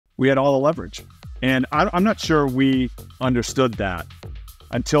we had all the leverage. And I'm not sure we understood that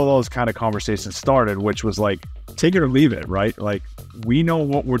until those kind of conversations started, which was like, take it or leave it, right? Like, we know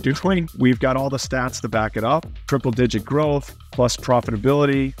what we're doing. We've got all the stats to back it up, triple digit growth plus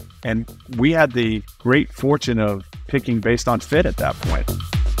profitability. And we had the great fortune of picking based on fit at that point.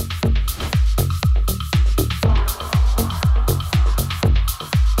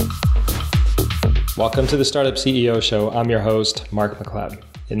 Welcome to the Startup CEO Show. I'm your host, Mark MacLeod.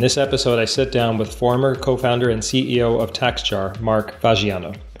 In this episode, I sit down with former co-founder and CEO of Taxjar, Mark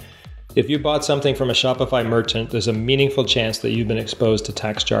Faggiano. If you bought something from a Shopify merchant, there's a meaningful chance that you've been exposed to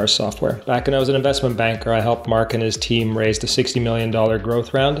Taxjar software. Back when I was an investment banker, I helped Mark and his team raise the $60 million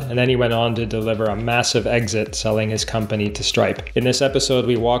growth round, and then he went on to deliver a massive exit selling his company to Stripe. In this episode,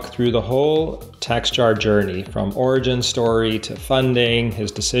 we walk through the whole Taxjar journey, from origin story to funding,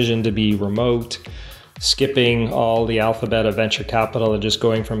 his decision to be remote, skipping all the alphabet of venture capital and just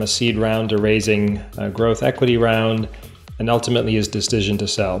going from a seed round to raising a growth equity round, and ultimately his decision to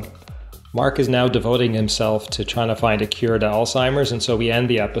sell. Mark is now devoting himself to trying to find a cure to Alzheimer's, and so we end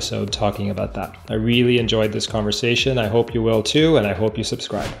the episode talking about that. I really enjoyed this conversation. I hope you will too, and I hope you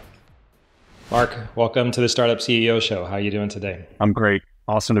subscribe. Mark, welcome to the Startup CEO Show. How are you doing today? I'm great.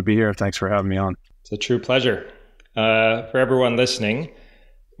 Awesome to be here. Thanks for having me on. It's a true pleasure. For everyone listening,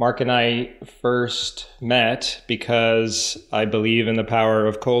 Mark and I first met because I believe in the power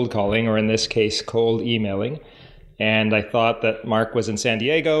of cold calling, or in this case, cold emailing. And I thought that Mark was in San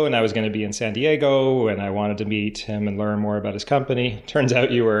Diego and I was going to be in San Diego, and I wanted to meet him and learn more about his company. Turns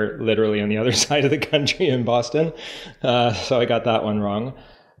out you were literally on the other side of the country in Boston. So I got that one wrong.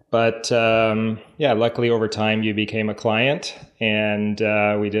 But luckily over time you became a client, and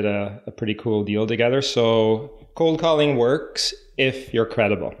we did a pretty cool deal together. So cold calling works if you're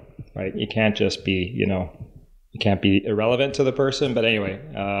credible, right? You can't just be, you can't be irrelevant to the person. But anyway,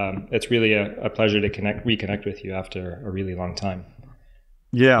 it's really a pleasure to reconnect with you after a really long time.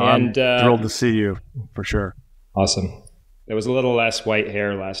 Yeah, and I'm thrilled to see you, for sure. Awesome. There was a little less white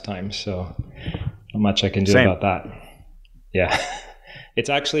hair last time, so not much I can do about that. Yeah. It's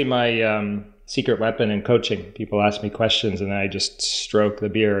actually my secret weapon in coaching. People ask me questions and I just stroke the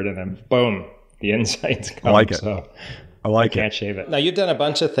beard and then boom, the insights come. I like it. So I can't shave it. Now, you've done a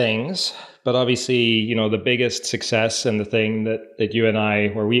bunch of things, but obviously, the biggest success and the thing that you and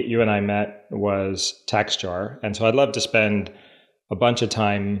I met was Taxjar. And so I'd love to spend a bunch of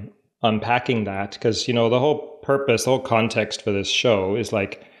time unpacking that, because, the whole purpose, the whole context for this show is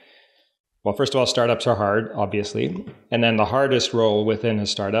like, well, first of all, startups are hard, obviously. And then the hardest role within a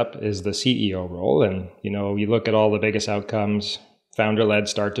startup is the CEO role. And, you look at all the biggest outcomes, founder-led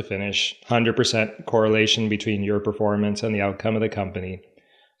start to finish, 100% correlation between your performance and the outcome of the company.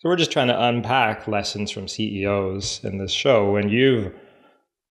 So we're just trying to unpack lessons from CEOs in this show. And you've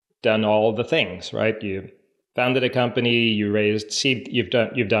done all the things, right? You founded a company, you raised seed, you've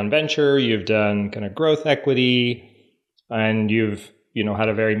done venture, you've done kind of growth equity, and you've had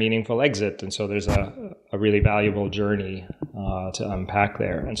a very meaningful exit. And so there's a really valuable journey to unpack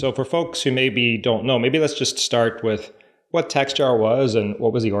there. And so for folks who maybe don't know, maybe let's just start with what Taxjar was and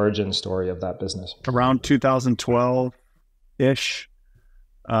what was the origin story of that business. Around 2012-ish,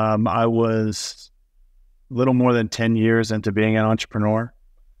 I was a little more than 10 years into being an entrepreneur.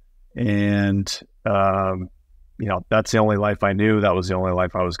 And, that's the only life I knew. That was the only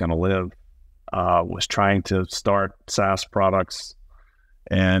life I was going to live, was trying to start SaaS products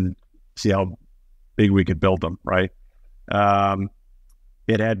and see how big we could build them, right?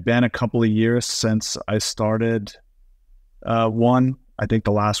 It had been a couple of years since I started one. I think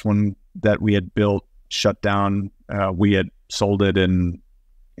the last one that we had built shut down. We had sold it in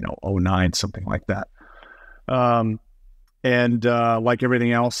 2009, something like that. And like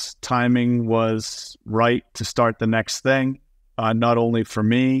everything else, timing was right to start the next thing, not only for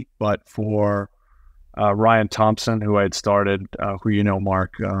me, but for Ryan Thompson, who I had started, who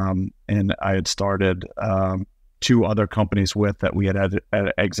Mark, and I had started two other companies with that we had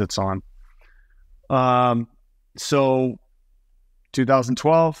exits on. So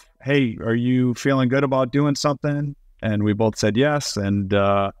 2012, hey, are you feeling good about doing something? And we both said yes. And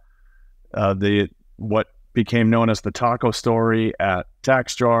what became known as the taco story at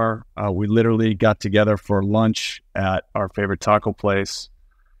Taxjar, we literally got together for lunch at our favorite taco place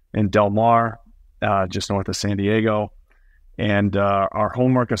in Del Mar, just north of San Diego. And our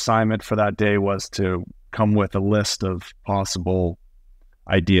homework assignment for that day was to come with a list of possible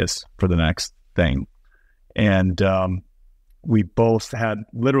ideas for the next thing. And we both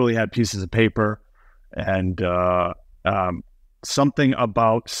literally had pieces of paper, and something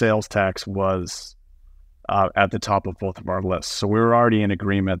about sales tax was at the top of both of our lists. So we were already in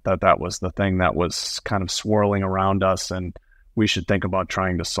agreement that that was the thing that was kind of swirling around us and we should think about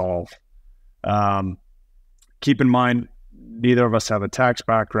trying to solve. Keep in mind, neither of us have a tax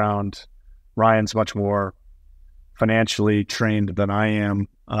background. Ryan's much more financially trained than I am.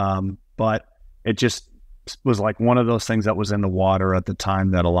 But it just was like one of those things that was in the water at the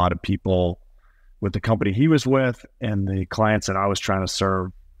time that a lot of people with the company he was with and the clients that I was trying to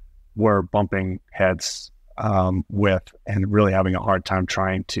serve were bumping heads with and really having a hard time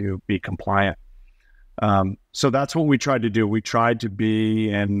trying to be compliant. So that's what we tried to do. We tried to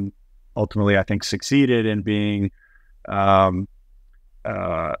be, and ultimately I think succeeded in being automated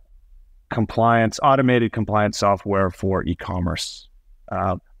compliance software for e-commerce.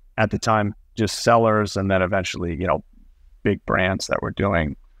 At the time, just sellers, and then eventually, big brands that were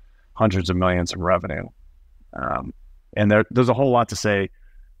doing hundreds of millions of revenue. And there's a whole lot to say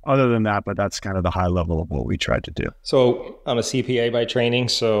other than that, but that's kind of the high level of what we tried to do. So I'm a CPA by training,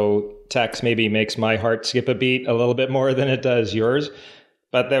 so tax maybe makes my heart skip a beat a little bit more than it does yours.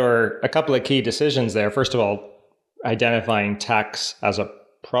 But there were a couple of key decisions there. First of all, identifying tax as a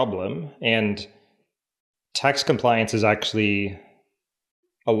problem, and tax compliance is actually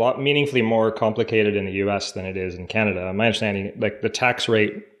a lot meaningfully more complicated in the US than it is in Canada. My understanding, like the tax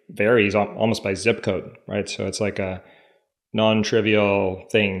rate varies almost by zip code, right? So it's like a non-trivial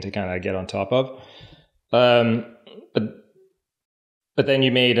thing to kind of get on top of. But then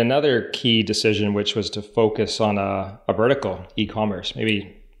you made another key decision, which was to focus on a vertical, e-commerce.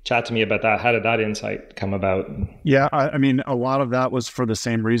 Maybe chat to me about that. How did that insight come about? Yeah, I mean, a lot of that was for the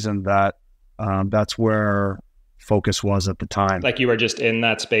same reason that that's where focus was at the time. Like you were just in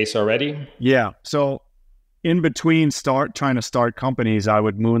that space already? Yeah. So in between trying to start companies, I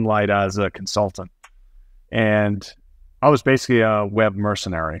would moonlight as a consultant. And I was basically a web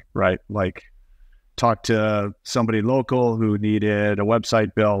mercenary, right? Like talk to somebody local who needed a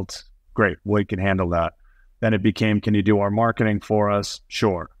website built. Great, we can handle that. Then it became, can you do our marketing for us?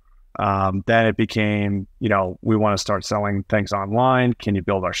 Sure. Then it became, we want to start selling things online. Can you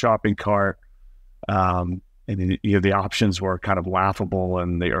build our shopping cart? And the options were kind of laughable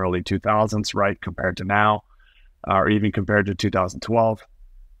in the early 2000s, right? Compared to now, or even compared to 2012.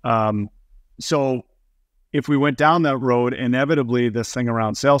 So if we went down that road, inevitably this thing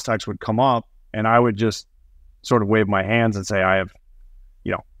around sales tax would come up and I would just sort of wave my hands and say, I have,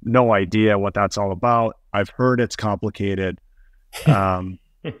 no idea what that's all about. I've heard it's complicated. But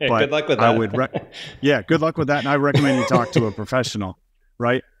good luck with that. Good luck with that. And I recommend you talk to a professional,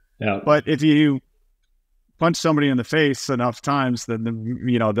 right? Yeah. But if you punch somebody in the face enough times, then,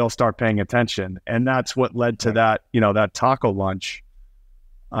 they'll start paying attention. And that's what led to that, that taco lunch,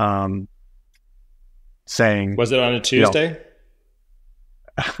 saying, was it on a Tuesday?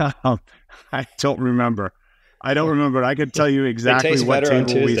 I don't remember. I could tell you exactly what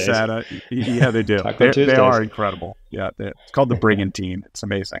table we sat at. Yeah, they do. They are incredible. Yeah, it's called the Brigantine. It's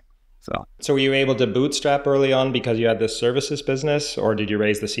amazing. So were you able to bootstrap early on because you had this services business, or did you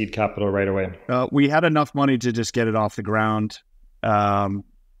raise the seed capital right away? We had enough money to just get it off the ground.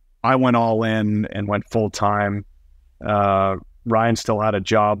 I went all in and went full time. Ryan still had a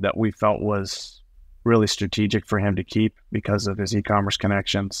job that we felt was really strategic for him to keep because of his e-commerce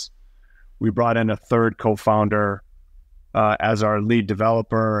connections. We brought in a third co-founder as our lead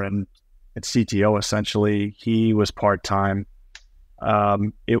developer and CTO, essentially. He was part-time.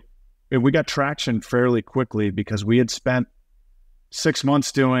 We got traction fairly quickly because we had spent 6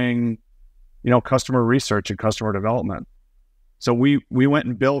 months doing, customer research and customer development. So we went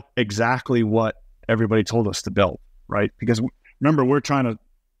and built exactly what everybody told us to build, right? Because remember, we're trying to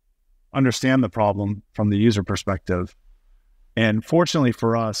understand the problem from the user perspective. And fortunately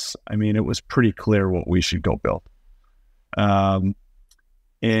for us, it was pretty clear what we should go build.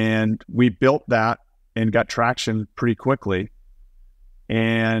 And we built that and got traction pretty quickly.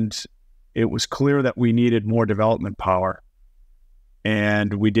 And it was clear that we needed more development power.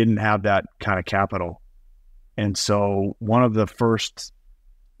 And we didn't have that kind of capital. And so one of the first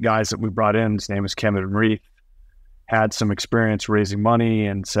guys that we brought in, his name is Kevin Reith, had some experience raising money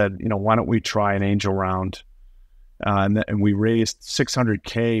and said, why don't we try an angel round? And we raised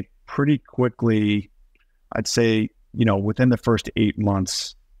 $600K pretty quickly, I'd say, within the first 8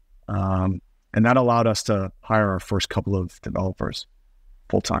 months. And that allowed us to hire our first couple of developers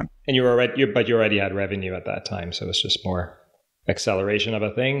full time. And you already had revenue at that time. So it's just more acceleration of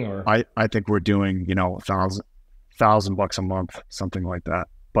a thing, or? I think we're doing, $1,000 a month, something like that.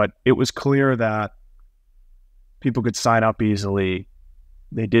 But it was clear that people could sign up easily.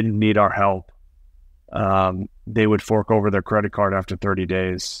 They didn't need our help. They would fork over their credit card after 30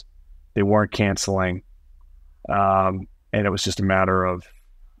 days. They weren't canceling. And it was just a matter of,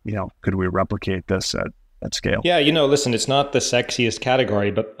 could we replicate this at scale? Yeah, listen, it's not the sexiest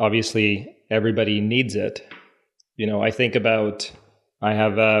category, but obviously everybody needs it. I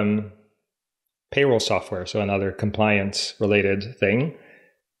have payroll software, so another compliance related thing.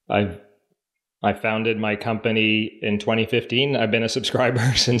 I founded my company in 2015. I've been a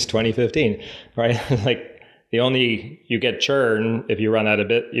subscriber since 2015, right? Like you get churn if you run out of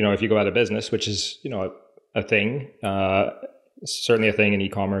if you go out of business, which is, a thing, certainly a thing in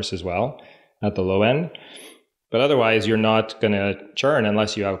e-commerce as well at the low end. But otherwise, you're not going to churn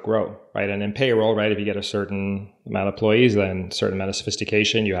unless you outgrow, right? And in payroll, right, if you get a certain amount of employees, then a certain amount of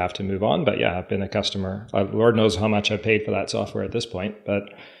sophistication, you have to move on. But yeah, I've been a customer. Lord knows how much I paid for that software at this point. But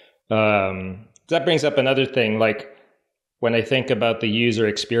that brings up another thing. Like when I think about the user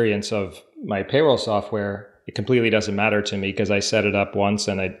experience of my payroll software, it completely doesn't matter to me because I set it up once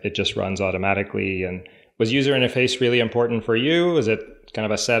and it just runs automatically. And was user interface really important for you? Is it kind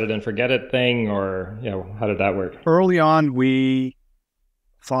of a set it and forget it thing, or how did that work? Early on, we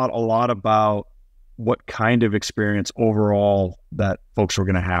thought a lot about what kind of experience overall that folks were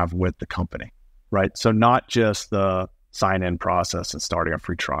going to have with the company, right? So not just the sign-in process and starting a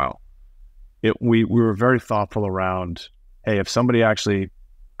free trial. We were very thoughtful around, hey, if somebody actually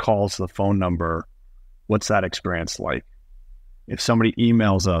calls the phone number, what's that experience like? If somebody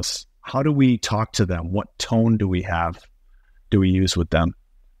emails us, how do we talk to them? What tone do we use with them?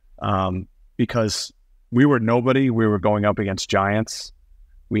 Because we were nobody, we were going up against giants.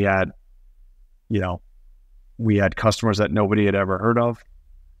 We had customers that nobody had ever heard of,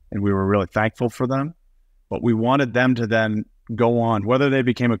 and we were really thankful for them. But we wanted them to then go on, whether they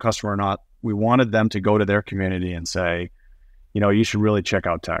became a customer or not, we wanted them to go to their community and say, you should really check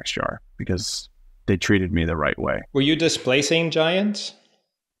out Taxjar because they treated me the right way. Were you displacing giants?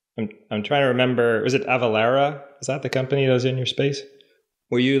 I'm trying to remember. Was it Avalara? Is that the company that was in your space?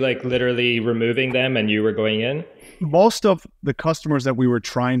 Were you like literally removing them and you were going in? Most of the customers that we were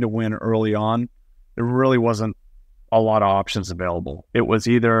trying to win early on, there really wasn't a lot of options available. It was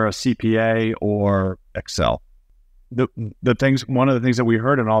either a CPA or Excel. One of the things that we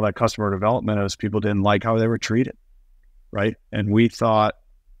heard in all that customer development is people didn't like how they were treated, right? And we thought,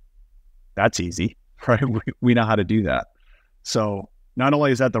 that's easy, right? We know how to do that. So not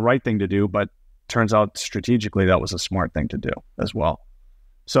only is that the right thing to do, but turns out strategically that was a smart thing to do as well.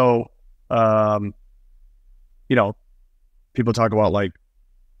 So, people talk about like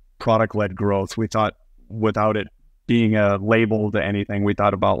product-led growth. We thought without it being a label to anything, we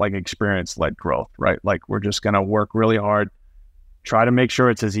thought about like experience-led growth, right? Like we're just going to work really hard, try to make sure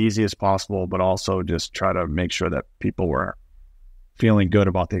it's as easy as possible, but also just try to make sure that people were feeling good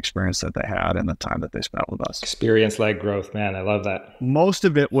about the experience that they had and the time that they spent with us. Experience-led growth, man, I love that. Most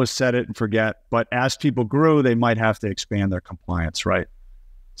of it was set it and forget, but as people grew, they might have to expand their compliance, right?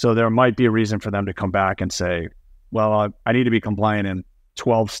 So there might be a reason for them to come back and say, well, I need to be compliant in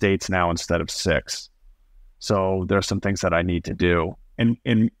 12 states now instead of 6. So there's some things that I need to do.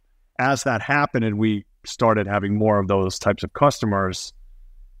 And as that happened and we started having more of those types of customers,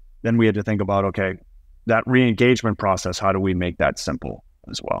 then we had to think about, okay, that re-engagement process, how do we make that simple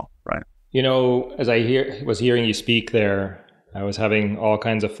as well, right? As I was hearing you speak there, I was having all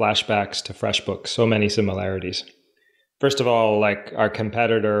kinds of flashbacks to FreshBooks, so many similarities. First of all, like our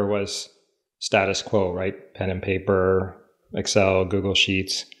competitor was status quo, right? Pen and paper, Excel, Google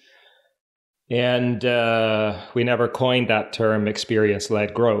Sheets. And we never coined that term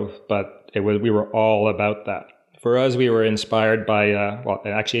experience-led growth, but we were all about that. For us, we were inspired by,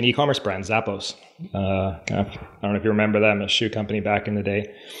 actually an e-commerce brand, Zappos. I don't know if you remember them, a shoe company back in the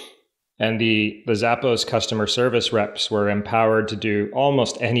day. And the Zappos customer service reps were empowered to do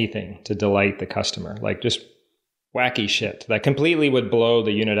almost anything to delight the customer, like just wacky shit that completely would blow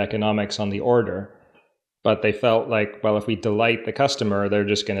the unit economics on the order. But they felt like, well, if we delight the customer, they're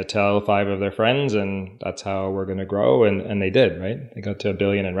just going to tell 5 of their friends, and that's how we're going to grow. And they did, right? They got to $1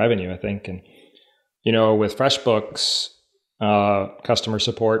 billion in revenue, I think. And, with FreshBooks, customer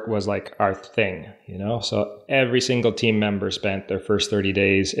support was like our thing, So every single team member spent their first 30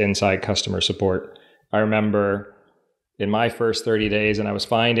 days inside customer support. I remember in my first 30 days, and I was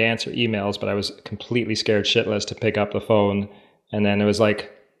fine to answer emails, but I was completely scared shitless to pick up the phone. And then it was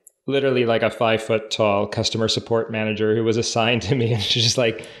like, literally like a 5-foot-tall customer support manager who was assigned to me, and she's just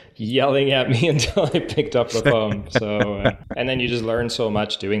like yelling at me until I picked up the phone. So, and then you just learn so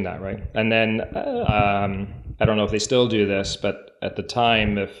much doing that, right? And then I don't know if they still do this, but at the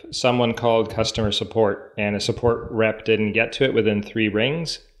time, if someone called customer support and a support rep didn't get to it within 3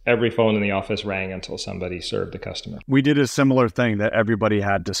 rings, every phone in the office rang until somebody served the customer. We did a similar thing that everybody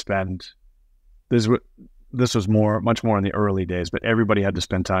had to spend. this was much more in the early days, but everybody had to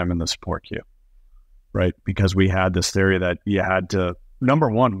spend time in the support queue, right? Because we had this theory that you had to, number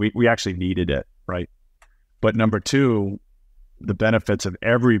one, we actually needed it, right? But number two, the benefits of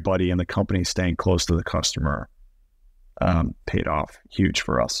everybody in the company staying close to the customer paid off huge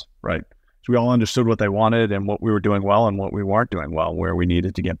for us, right? So we all understood what they wanted and what we were doing well and what we weren't doing well, where we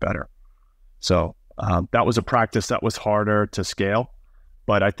needed to get better. So that was a practice that was harder to scale.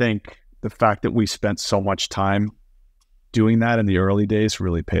 But I think the fact that we spent so much time doing that in the early days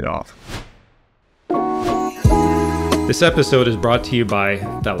really paid off. This episode is brought to you by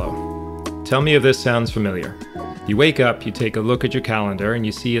Fellow. Tell me if this sounds familiar. You wake up, you take a look at your calendar, and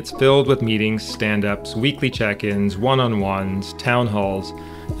you see it's filled with meetings, stand-ups, weekly check-ins, one-on-ones, town halls,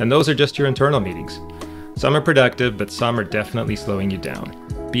 and those are just your internal meetings. Some are productive, but some are definitely slowing you down.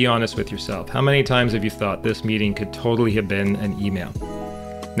 Be honest with yourself. How many times have you thought this meeting could totally have been an email?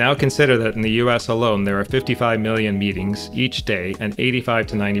 Now consider that in the US alone, there are 55 million meetings each day, and 85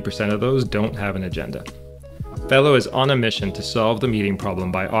 to 90% of those don't have an agenda. Fellow is on a mission to solve the meeting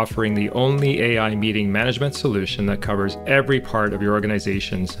problem by offering the only AI meeting management solution that covers every part of your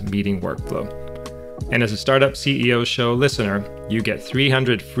organization's meeting workflow. And as a Startup CEO Show listener, you get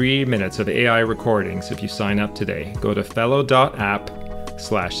 300 free minutes of AI recordings if you sign up today. Go to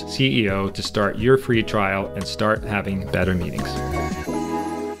fellow.app/CEO to start your free trial and start having better meetings.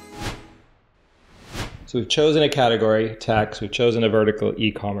 So we've chosen a category, tax, we've chosen a vertical,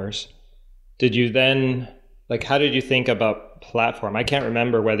 e-commerce. Did you then, how did you think about platform? I can't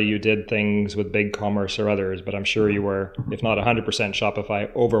remember whether you did things with BigCommerce or others, but I'm sure you were, if not 100%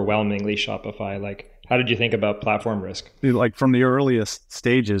 Shopify, overwhelmingly Shopify. How did you think about platform risk? From the earliest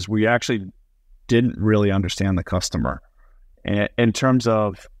stages, we actually didn't really understand the customer in terms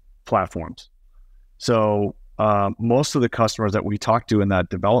of platforms. So most of the customers that we talked to in that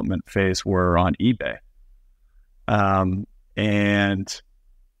development phase were on eBay. And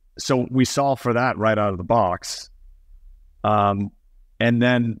so we solved for that right out of the box. And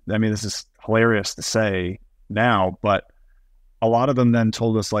then, this is hilarious to say now, but a lot of them then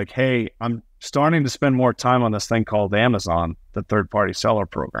told us hey, I'm starting to spend more time on this thing called Amazon, the third-party seller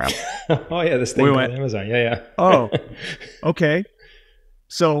program. Oh yeah, this thing called Amazon. Yeah. Oh, okay.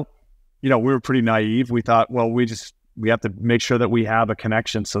 So, we were pretty naive. We thought, well, we have to make sure that we have a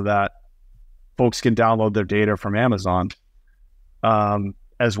connection so that folks can download their data from Amazon,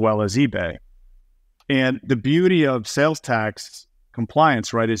 as well as eBay. And the beauty of sales tax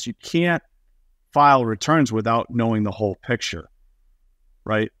compliance, right, is you can't file returns without knowing the whole picture,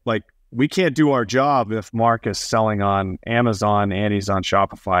 right? We can't do our job if Mark is selling on Amazon and he's on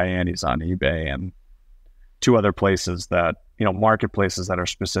Shopify and he's on eBay and two other places that, marketplaces that are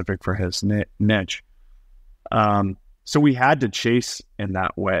specific for his niche. So we had to chase in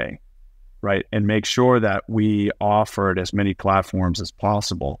that way, right? And make sure that we offered as many platforms as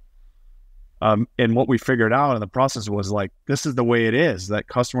possible. And what we figured out in the process was this is the way it is, that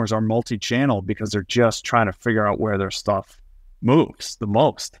customers are multi-channel because they're just trying to figure out where their stuff moves the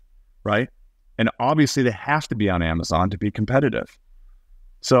most, right? And obviously they have to be on Amazon to be competitive.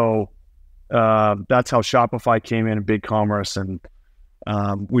 So that's how Shopify came in BigCommerce, and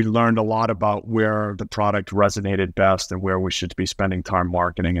we learned a lot about where the product resonated best and where we should be spending time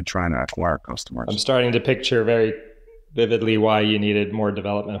marketing and trying to acquire customers. I'm starting to picture very vividly why you needed more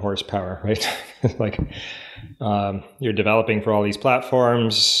development horsepower, right? You're developing for all these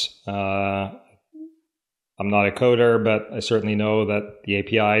platforms. I'm not a coder, but I certainly know that the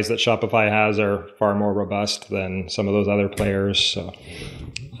APIs that Shopify has are far more robust than some of those other players. So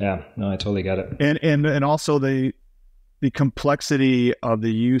yeah, no, I totally get it. And also the complexity of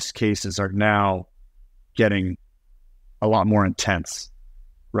the use cases are now getting a lot more intense,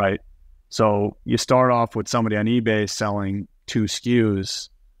 right? So you start off with somebody on eBay selling 2 SKUs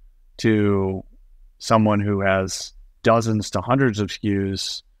to someone who has dozens to hundreds of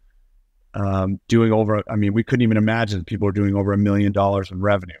SKUs, doing over, we couldn't even imagine people are doing over $1 million in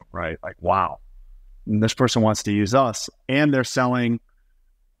revenue, right? Wow. And this person wants to use us, and they're selling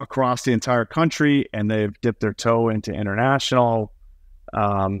across the entire country, and they've dipped their toe into international.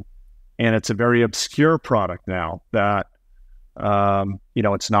 And it's a very obscure product now that,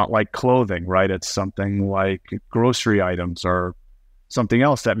 it's not like clothing, right? It's something like grocery items or something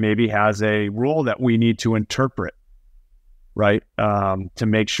else that maybe has a rule that we need to interpret, right? To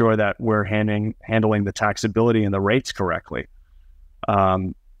make sure that we're handling the taxability and the rates correctly.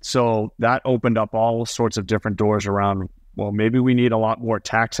 So that opened up all sorts of different doors around, well, maybe we need a lot more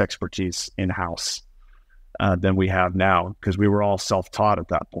tax expertise in-house than we have now, because we were all self-taught at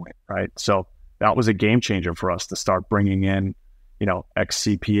that point, right? So that was a game changer for us to start bringing in,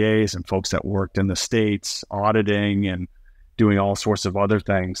 ex-CPAs and folks that worked in the States, auditing and doing all sorts of other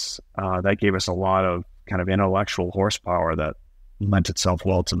things. That gave us a lot of kind of intellectual horsepower that lent itself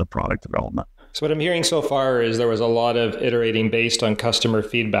well to the product development. So what I'm hearing so far is there was a lot of iterating based on customer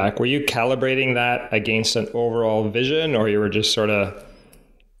feedback. Were you calibrating that against an overall vision, or you were just sort of,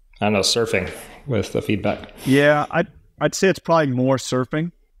 I don't know, surfing with the feedback? Yeah, I'd say it's probably more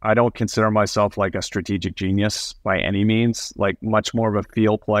surfing. I don't consider myself like a strategic genius by any means, like much more of a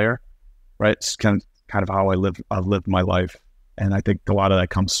field player, right? It's kind of how I've lived my life. And I think a lot of that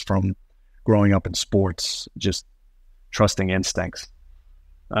comes from growing up in sports, just trusting instincts.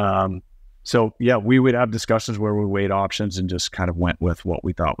 So yeah, we would have discussions where we weighed options and just kind of went with what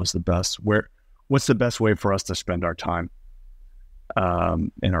we thought was the best. What's the best way for us to spend our time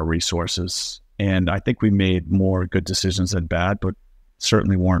and our resources? And I think we made more good decisions than bad, but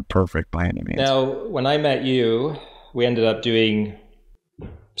certainly weren't perfect by any means. Now, when I met you, we ended up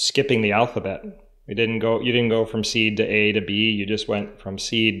skipping the alphabet. You didn't go from seed to A to B. You just went from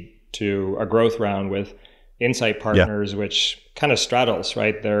seed to a growth round with Insight Partners, which kind of straddles,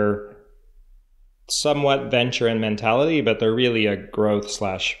 right? They're somewhat venture in mentality, but they're really a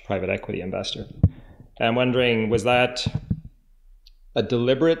growth/private equity investor. And I'm wondering, was that a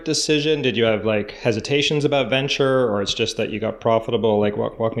deliberate decision? Did you have like hesitations about venture, or it's just that you got profitable? Like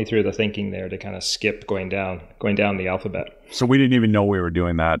walk me through the thinking there to kind of skip going down the alphabet. So we didn't even know we were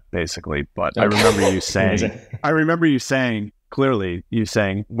doing that basically, but okay. I remember you saying clearly,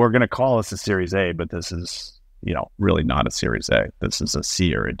 we're going to call this a Series A, but this is, really not a Series A. This is a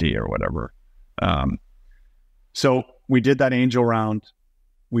C or a D or whatever. So we did that angel round.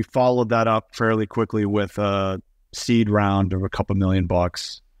 We followed that up fairly quickly with a seed round of a couple $1 million.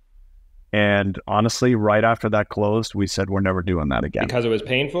 And honestly, right after that closed, we said, we're never doing that again. Because it was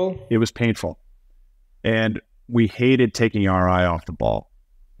painful? It was painful. And we hated taking our eye off the ball,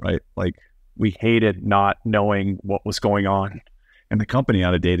 right? Like we hated not knowing what was going on in the company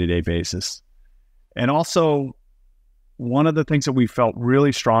on a day-to-day basis. And also, one of the things that we felt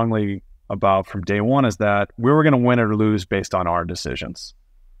really strongly about from day one is that we were going to win or lose based on our decisions,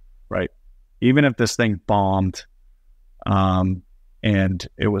 right? Even if this thing bombed and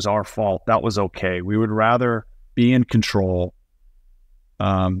it was our fault, that was okay. We would rather be in control,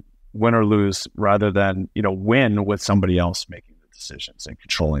 win or lose, rather than, win with somebody else making the decisions and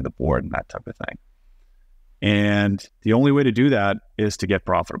controlling the board and that type of thing. And the only way to do that is to get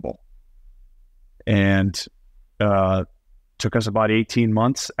profitable. And took us about 18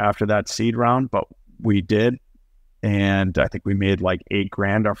 months after that seed round, but we did. And I think we made like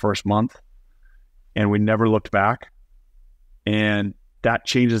 $8,000 our first month, and we never looked back. And that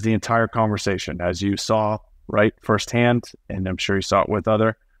changes the entire conversation, as you saw, right, firsthand, and I'm sure you saw it with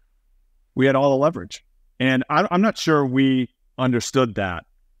other. We had all the leverage. And I'm not sure we understood that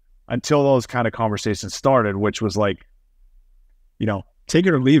until those kind of conversations started, which was like, take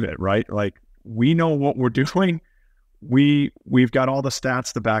it or leave it, right? Like, we know what we're doing. We've got all the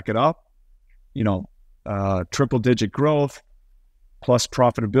stats to back it up, triple digit growth plus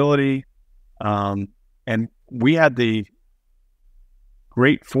profitability. And we had the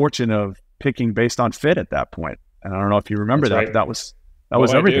great fortune of picking based on fit at that point. And I don't know if you remember that, but that was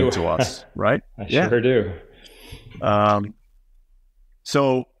everything to us, right? I sure do.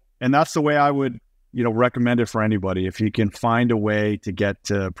 So, and that's the way I would, recommend it for anybody. If you can find a way to get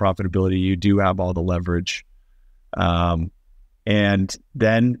to profitability, you do have all the leverage. And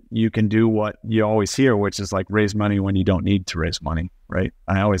then you can do what you always hear, which is like raise money when you don't need to raise money, right?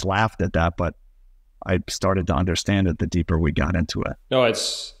 I always laughed at that, but I started to understand it the deeper we got into it. No,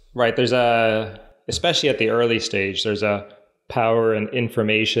 it's right. Especially at the early stage, there's a power and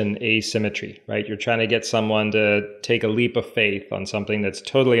information asymmetry, right? You're trying to get someone to take a leap of faith on something that's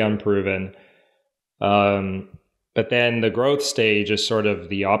totally unproven. But then the growth stage is sort of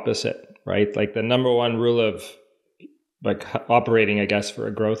the opposite, right? Like the number one rule of like operating, I guess, for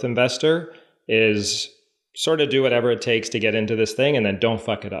a growth investor is sort of do whatever it takes to get into this thing and then don't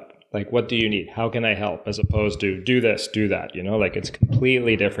fuck it up. Like, what do you need? How can I help? As opposed to do this, do that, like it's a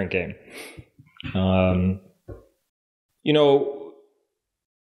completely different game. I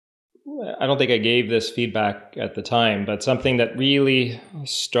don't think I gave this feedback at the time, but something that really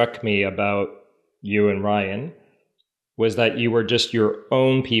struck me about you and Ryan was that you were just your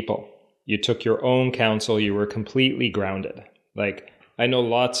own people. You took your own counsel. You were completely grounded. Like, I know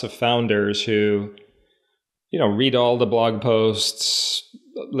lots of founders who, read all the blog posts,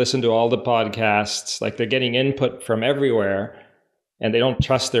 listen to all the podcasts, like they're getting input from everywhere and they don't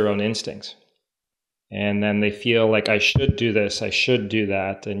trust their own instincts. And then they feel like I should do this, I should do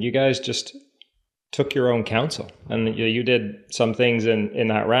that. And you guys just took your own counsel. And you did some things in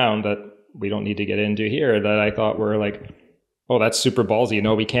that round that we don't need to get into here that I thought were like, oh, that's super ballsy.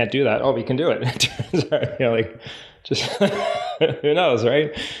 No, we can't do that. Oh, we can do it. Like just who knows,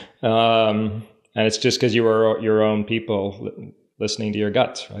 right? And it's just because you were your own people listening to your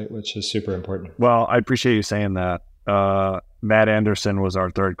guts, right? Which is super important. Well, I appreciate you saying that. Matt Anderson was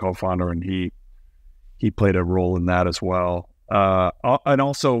our third co-founder, and he played a role in that as well. And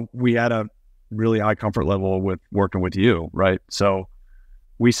also, we had a really high comfort level with working with you, right? So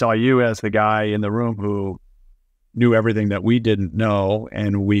we saw you as the guy in the room who knew everything that we didn't know,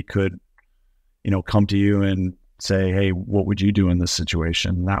 and we could, come to you and say, hey, what would you do in this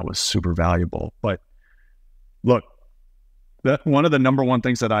situation? And that was super valuable. But look, one of the number one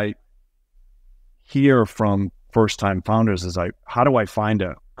things that I hear from first-time founders is how do I find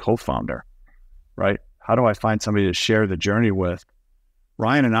a co-founder, right? How do I find somebody to share the journey with?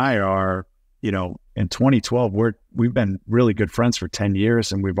 Ryan and I are, in 2012, we've been really good friends for 10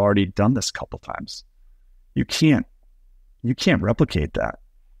 years, and we've already done this a couple times. You can't replicate that.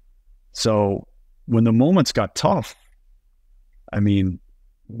 So when the moments got tough,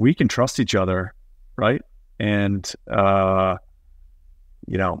 we can trust each other, right? And,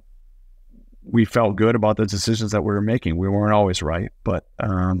 we felt good about the decisions that we were making. We weren't always right, but,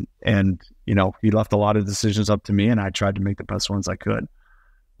 he left a lot of decisions up to me, and I tried to make the best ones I could.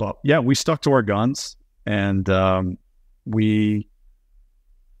 But yeah, we stuck to our guns, and we,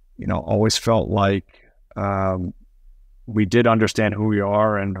 always felt like we did understand who we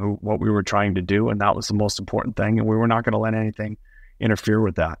are and what we were trying to do, and that was the most important thing. And we were not going to let anything interfere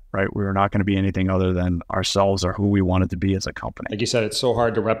with that, right? We were not going to be anything other than ourselves or who we wanted to be as a company. Like you said, it's so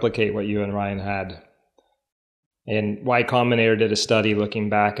hard to replicate what you and Ryan had. And Y Combinator did a study looking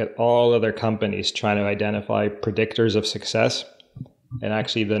back at all other companies trying to identify predictors of success. And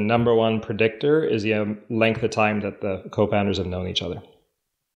actually the number one predictor is the length of time that the co-founders have known each other.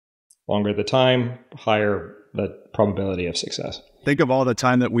 Longer the time, higher the probability of success. Think of all the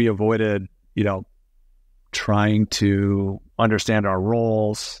time that we avoided, trying to understand our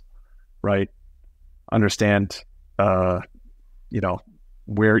roles, right? Understand,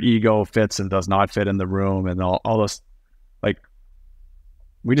 where ego fits and does not fit in the room, and all this. Like,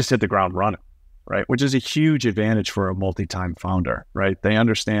 we just hit the ground running, right? Which is a huge advantage for a multi-time founder, right? They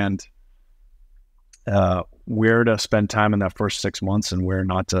understand where to spend time in that first 6 months and where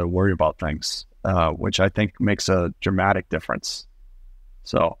not to worry about things, which I think makes a dramatic difference.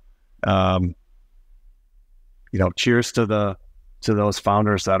 So, cheers to those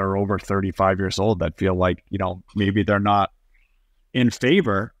founders that are over 35 years old that feel like, maybe they're not in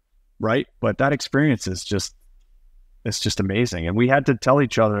favor, right? But that experience is it's just amazing. And we had to tell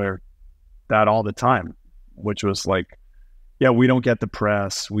each other that all the time, which was like, yeah, we don't get the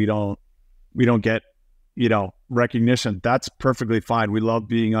press. We don't get, recognition. That's perfectly fine. We love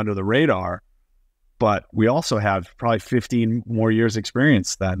being under the radar, but we also have probably 15 more years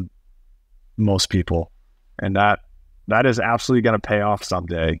experience than most people. And that is absolutely going to pay off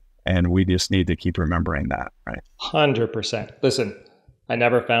someday. And we just need to keep remembering that, right? 100%. Listen, I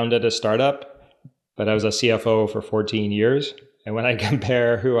never founded a startup, but I was a CFO for 14 years. And when I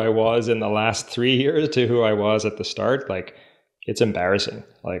compare who I was in the last 3 years to who I was at the start, like, it's embarrassing.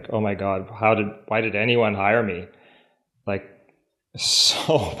 Like, oh my God, why did anyone hire me? Like,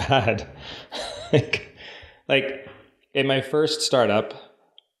 so bad. like in my first startup,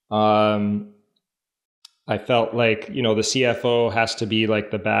 I felt like, the CFO has to be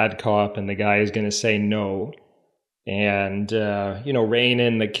like the bad cop, and the guy is going to say no and, rein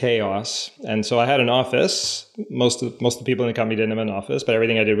in the chaos. And so I had an office. Most of the people in the company didn't have an office, but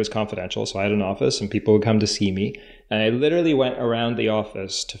everything I did was confidential. So I had an office, and people would come to see me. And I literally went around the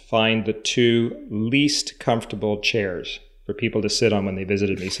office to find the two least comfortable chairs for people to sit on when they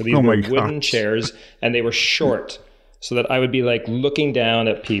visited me. So these were wooden chairs, and they were short, so that I would be like looking down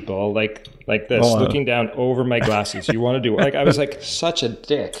at people like this, looking down over my glasses. You want to do, like, I was like such a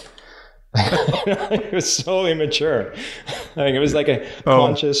dick. It was so immature. It was like a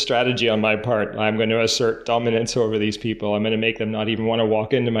conscious strategy on my part. I'm going to assert dominance over these people. I'm going to make them not even want to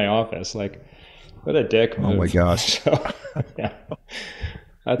walk into my office. Like, what a dick move. Oh my gosh. So, yeah.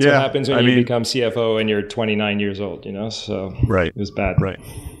 That's what happens when you become CFO and you're 29 years old, So right. It was bad. Right.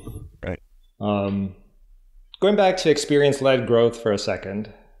 Going back to experience-led growth for a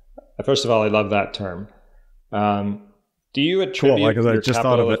second. First of all, I love that term. Do you attribute your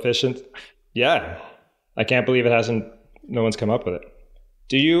capital efficient? Yeah. I can't believe no one's come up with it.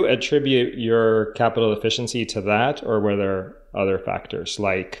 Do you attribute your capital efficiency to that, or were there other factors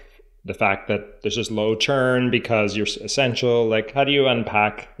like the fact that there's just low churn because you're essential? Like, how do you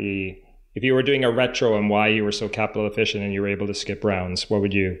unpack the if you were doing a retro on why you were so capital efficient and you were able to skip rounds, what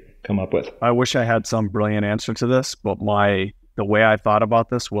would you come up with? I wish I had some brilliant answer to this, but the way I thought about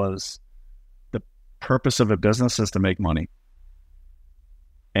this was the purpose of a business is to make money.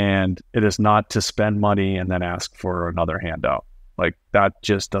 And it is not to spend money and then ask for another handout. Like, that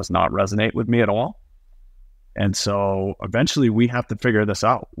just does not resonate with me at all. And so eventually we have to figure this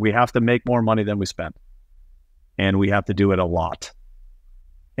out. We have to make more money than we spend. And we have to do it a lot.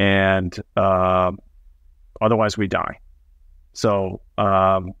 And otherwise we die. So,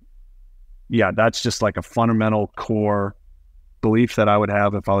 yeah, that's just like a fundamental core belief that I would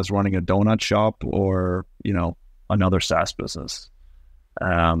have if I was running a donut shop or, another SaaS business.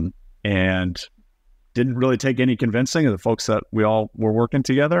 And didn't really take any convincing of the folks that we all were working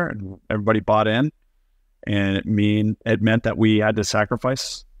together, and everybody bought in. And it meant that we had to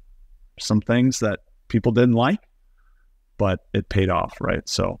sacrifice some things that people didn't like, but it paid off, right?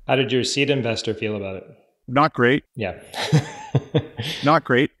 So, how did your seed investor feel about it? Not great. Yeah. Not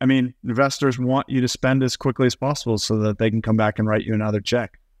great. I mean, investors want you to spend as quickly as possible so that they can come back and write you another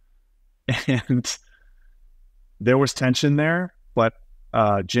check. And there was tension there, but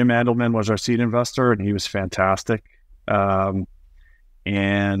Jim Andelman was our seed investor, and he was fantastic. And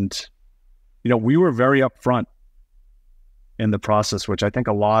we were very upfront in the process, which I think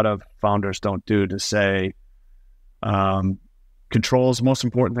a lot of founders don't do, to say, control is the most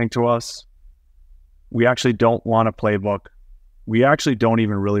important thing to us. We actually don't want a playbook. We actually don't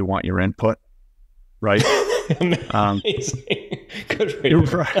even really want your input, right? Amazing. Good for you.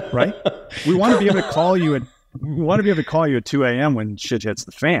 Right? We want to be able to call you at 2 a.m. when shit hits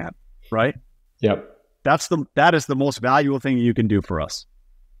the fan, right? Yep. That is the most valuable thing you can do for us.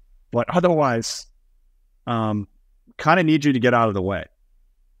 But otherwise, kind of need you to get out of the way.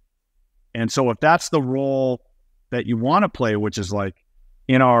 And so if that's the role that you want to play, which is like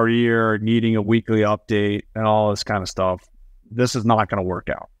in our ear, needing a weekly update and all this kind of stuff, this is not going to work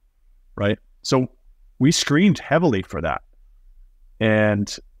out, right? So we screened heavily for that.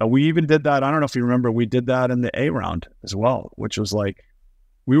 And we even did that. I don't know if you remember, we did that in the A round as well, which was like,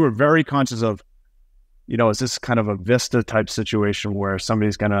 we were very conscious of, is this kind of a Vista type situation where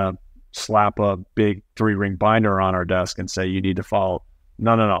somebody's going to slap a big 3-ring binder on our desk and say, you need to follow?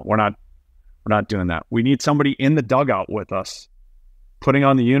 No. We're not doing that. We need somebody in the dugout with us, putting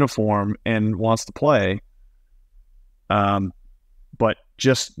on the uniform and wants to play. But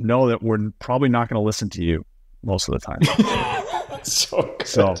just know that we're probably not going to listen to you most of the time. So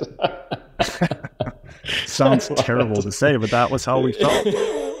sounds terrible to say, but that was how we felt.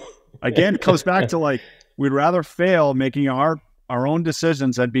 Again, it comes back to like, we'd rather fail making our own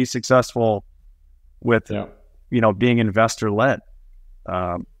decisions than be successful with, being investor led.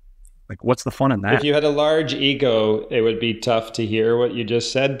 Like, what's the fun in that? If you had a large ego, it would be tough to hear what you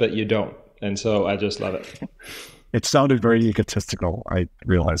just said, but you don't. And so I just love it. It sounded very egotistical. I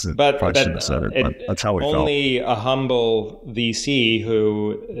realize it. But probably shouldn't have said it, but that's how we felt. Only a humble VC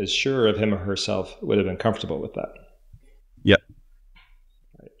who is sure of him or herself would have been comfortable with that. Yep.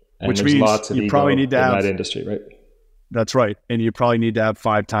 Right. And which there's means lots of you probably need to have that industry, right? That's right. And you probably need to have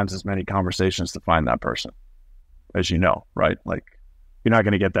 5 times as many conversations to find that person, as you know, right? Like, you're not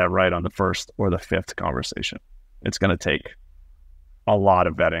going to get that right on the first or the 5th conversation. It's going to take a lot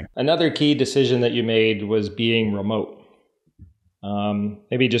of vetting. Another key decision that you made was being remote.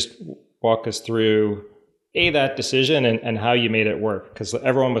 Maybe just walk us through that decision and how you made it work, because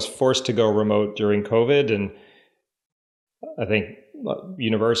everyone was forced to go remote during COVID, and I think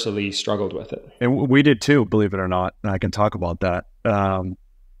universally struggled with it. And we did too, believe it or not. And I can talk about that.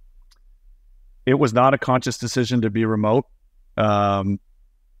 It was not a conscious decision to be remote.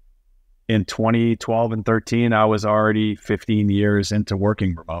 In 2012 and 13, I was already 15 years into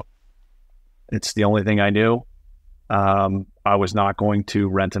working remote. It's the only thing I knew. I was not going to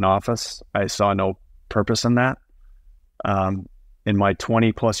rent an office. I saw no purpose in that. In my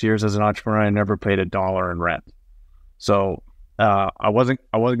 20 plus years as an entrepreneur, I never paid $1 in rent. So I wasn't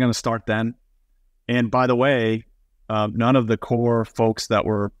going to start then. And by the way, none of the core folks that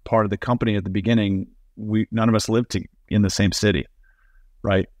were part of the company at the beginning, none of us lived in the same city,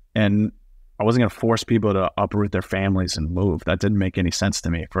 right? And I wasn't going to force people to uproot their families and move. That didn't make any sense to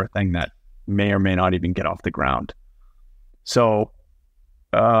me for a thing that may or may not even get off the ground. So,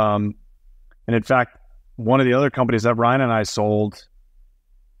 and in fact, one of the other companies that Ryan and I sold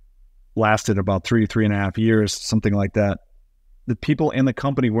lasted about 3.5 years, something like that. The people in the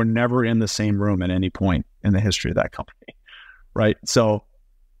company were never in the same room at any point in the history of that company, right? So,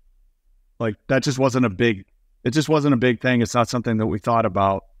 like, that just wasn't a big thing. It's not something that we thought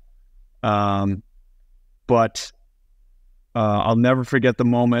about. But I'll never forget the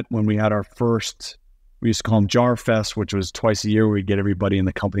moment when we had our first, we used to call them Jar Fest, which was twice a year. We'd get everybody in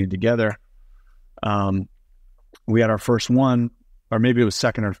the company together. We had our first one, or maybe it was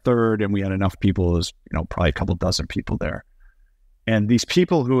second or third, and we had enough people. It was, probably a couple dozen people there. And these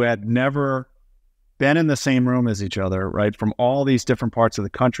people who had never been in the same room as each other, right, from all these different parts of the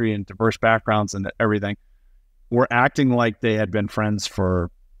country and diverse backgrounds and everything, were acting like they had been friends for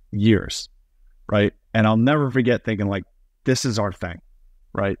years, right? And I'll never forget thinking like, this is our thing,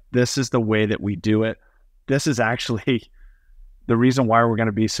 right? This is the way that we do it. This is actually the reason why we're going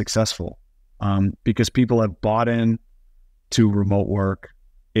to be successful, because people have bought in to remote work.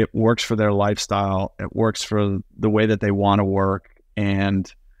 It works for their lifestyle. It works for the way that they want to work,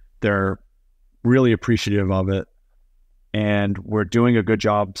 and they're really appreciative of it. And we're doing a good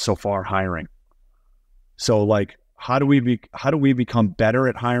job so far hiring. So like, how do we become better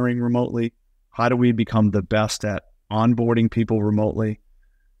at hiring remotely? How do we become the best at onboarding people remotely?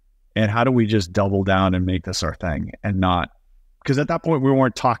 And how do we just double down and make this our thing and not, because at that point we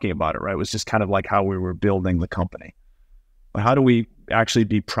weren't talking about it, right? It was just kind of like how we were building the company. But how do we actually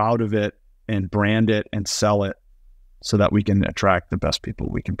be proud of it and brand it and sell it so that we can attract the best people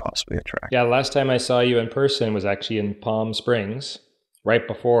we can possibly attract? Yeah, last time I saw you in person was actually in Palm Springs, right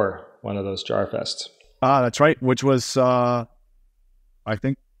before one of those Jar Fests. That's right, which was, I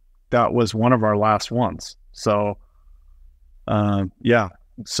think that was one of our last ones. So, yeah.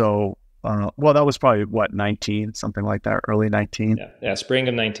 So, well, that was probably, 19, something like that, early 19. Yeah, spring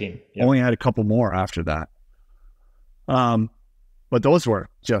of 19. Yeah. Only had a couple more after that. But those were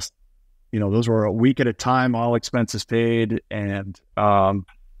just, those were a week at a time, all expenses paid. And,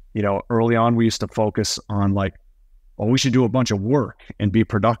 early on, we used to focus on like, well, we should do a bunch of work and be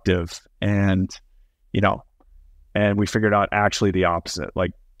productive. And, and we figured out actually the opposite,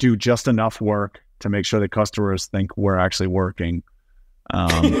 like do just enough work to make sure the customers think we're actually working.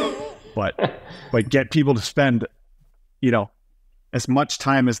 But get people to spend, as much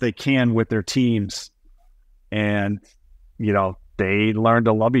time as they can with their teams. And, they learn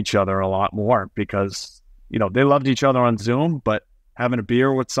to love each other a lot more because, they loved each other on Zoom, but having a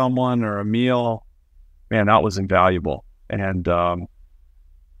beer with someone or a meal, man, that was invaluable. And,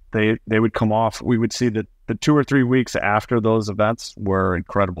 they would come off. We would see that the 2 or 3 weeks after those events were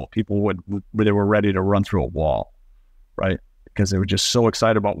incredible. People they were ready to run through a wall, right? Because they were just so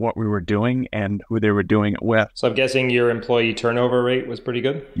excited about what we were doing and who they were doing it with. So I'm guessing your employee turnover rate was pretty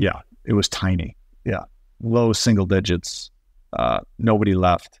good? Yeah, it was tiny. Yeah, low single digits. Nobody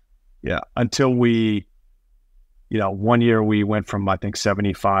left. Yeah, until we, one year we went from, I think,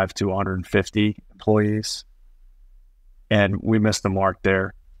 75 to 150 employees. And we missed the mark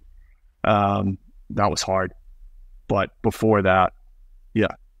there. That was hard. But before that, yeah,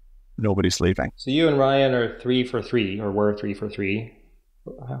 nobody's leaving. So you and Ryan are 3 for 3, or were 3 for 3.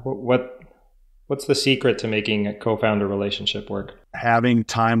 What's the secret to making a co-founder relationship work? Having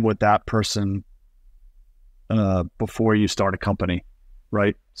time with that person before you start a company,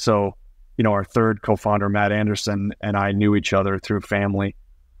 right? So, our third co-founder, Matt Anderson, and I knew each other through family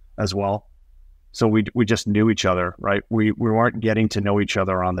as well. So we just knew each other, right? We weren't getting to know each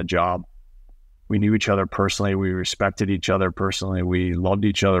other on the job. We knew each other personally. We respected each other personally. We loved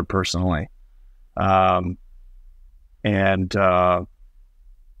each other personally. The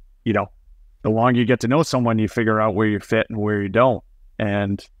longer you get to know someone, you figure out where you fit and where you don't.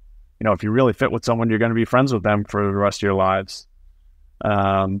 And, if you really fit with someone, you're going to be friends with them for the rest of your lives.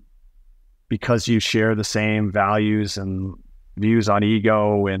 Because you share the same values and views on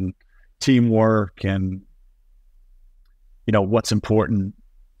ego and teamwork and, what's important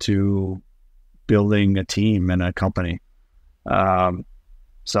to building a team and a company.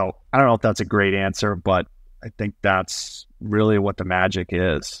 So I don't know if that's a great answer, but I think that's really what the magic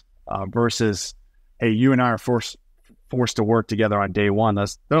is, versus, hey, you and I are forced to work together on day one.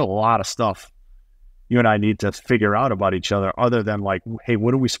 There's a lot of stuff you and I need to figure out about each other other than like, hey,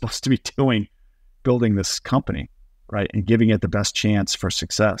 what are we supposed to be doing building this company, right? And giving it the best chance for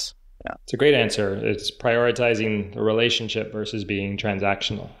success. Yeah. It's a great answer. It's prioritizing the relationship versus being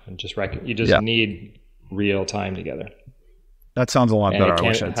transactional, and you just need real time together. That sounds a lot better. I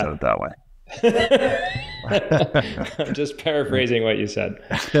wish I'd said it that way. I'm just paraphrasing what you said.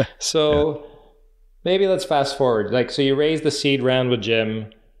 So maybe let's fast forward. So you raised the seed round with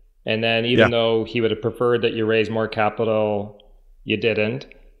Jim, and then even though he would have preferred that you raise more capital, you didn't.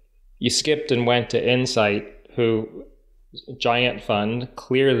 You skipped and went to Insight, who, giant fund,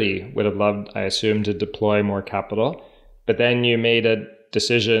 clearly would have loved, I assume, to deploy more capital. But then you made a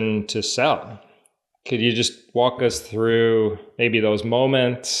decision to sell. Could you just walk us through maybe those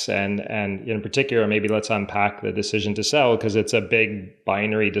moments and in particular, maybe let's unpack the decision to sell because it's a big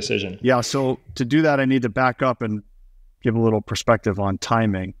binary decision. Yeah. So to do that, I need to back up and give a little perspective on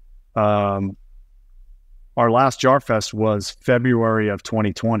timing. Our last Jar Fest was February of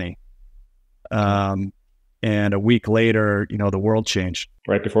 2020. And a week later, the world changed.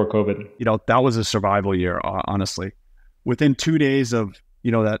 Right before COVID. That was a survival year, honestly. Within 2 days of,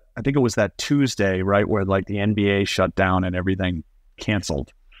 that, I think it was that Tuesday, right, where like the NBA shut down and everything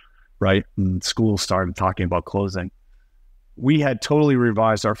canceled, right? And schools started talking about closing. We had totally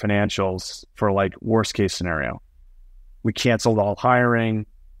revised our financials for like worst case scenario. We canceled all hiring.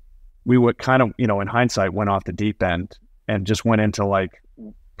 We would kind of, in hindsight, went off the deep end and just went into like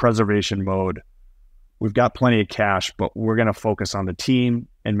preservation mode. We've got plenty of cash, but we're going to focus on the team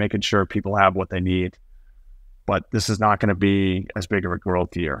and making sure people have what they need. But this is not going to be as big of a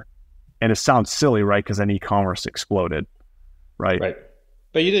growth year. And it sounds silly, right? Because then e-commerce exploded, right? Right.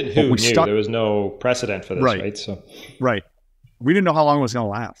 But you didn't, who knew? There was no precedent for this, right? So, right. We didn't know how long it was going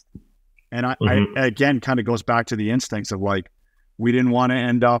to last. And I again, kind of goes back to the instincts of like, we didn't want to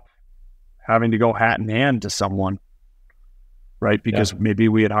end up having to go hat in hand to someone, right? Because maybe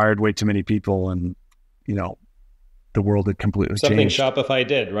we had hired way too many people and, the world had completely changed. Something Shopify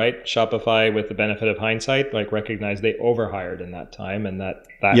did, right? Shopify, with the benefit of hindsight, like recognized they overhired in that time and that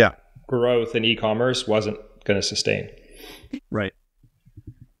growth in e-commerce wasn't going to sustain. Right.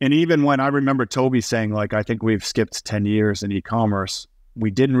 And even when I remember Toby saying, like, I think we've skipped 10 years in e-commerce,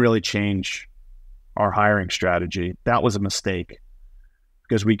 we didn't really change our hiring strategy. That was a mistake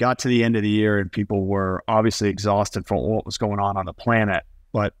because we got to the end of the year and people were obviously exhausted from what was going on the planet,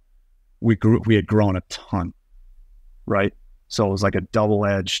 but we had grown a ton. Right. So it was like a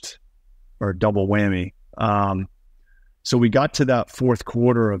double-edged or double whammy. So we got to that fourth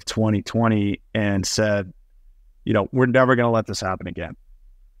quarter of 2020 and said, we're never going to let this happen again.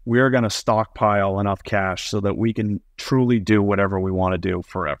 We're going to stockpile enough cash so that we can truly do whatever we want to do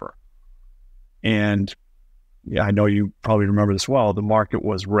forever. And I know you probably remember this well. The market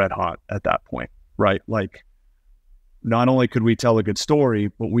was red hot at that point, right? Like, not only could we tell a good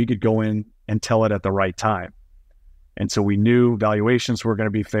story, but we could go in and tell it at the right time. And so we knew valuations were going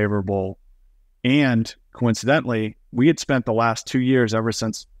to be favorable. And coincidentally, we had spent the last 2 years, ever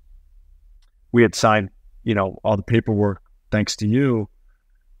since we had signed, all the paperwork, thanks to you,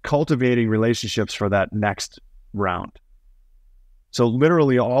 cultivating relationships for that next round. So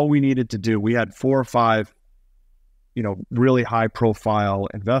literally all we needed to do, we had 4 or 5, really high profile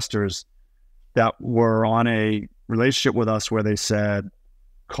investors that were on a relationship with us where they said,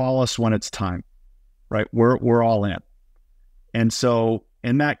 call us when it's time, right? We're all in. And so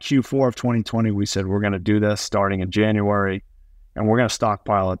in that Q4 of 2020, we said, we're going to do this starting in January and we're going to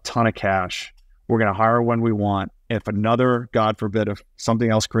stockpile a ton of cash. We're going to hire when we want. If another, God forbid, if something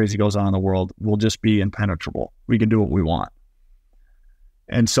else crazy goes on in the world, we'll just be impenetrable. We can do what we want.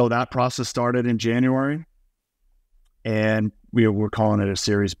 And so that process started in January and we were calling it a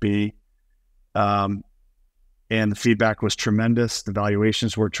Series B. And the feedback was tremendous. The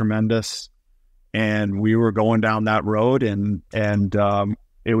valuations were tremendous. And we were going down that road and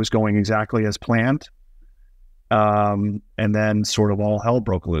it was going exactly as planned. And then sort of all hell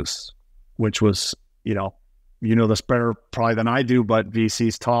broke loose, which was, this better probably than I do, but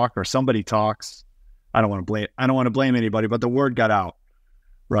VCs talk or somebody talks. I don't want to blame anybody, but the word got out,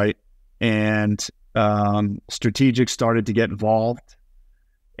 right? And strategics started to get involved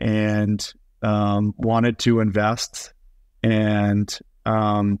and wanted to invest. And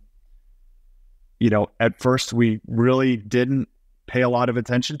at first we really didn't pay a lot of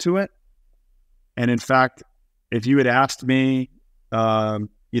attention to it. And in fact, if you had asked me, at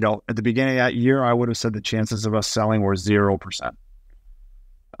the beginning of that year, I would have said the chances of us selling were 0%.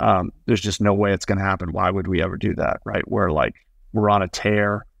 There's just no way it's going to happen. Why would we ever do that? Right? We're on a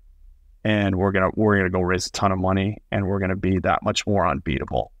tear and we're going to go raise a ton of money and we're going to be that much more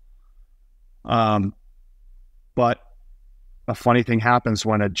unbeatable. But a funny thing happens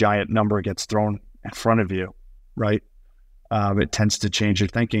when a giant number gets thrown in front of you, right? It tends to change your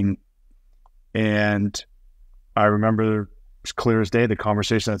thinking. And I remember as clear as day, the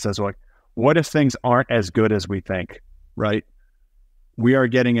conversation that says, like, what if things aren't as good as we think, right? We are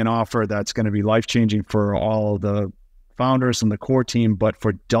getting an offer that's going to be life-changing for all the founders and the core team, but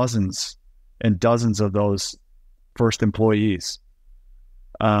for dozens and dozens of those first employees.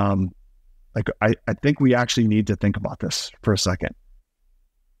 I think we actually need to think about this for a second.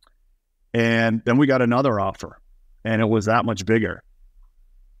 And then we got another offer and it was that much bigger.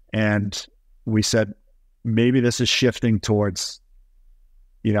 And we said, maybe this is shifting towards,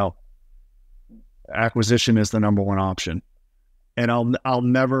 acquisition is the number one option. And I'll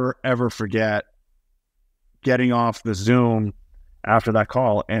never, ever forget getting off the Zoom after that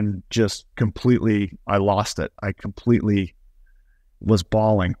call and just completely, I lost it. I completely was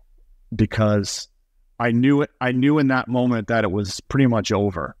bawling because I knew in that moment that it was pretty much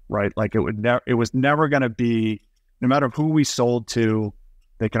over, right? Like it was never going to be, no matter who we sold to,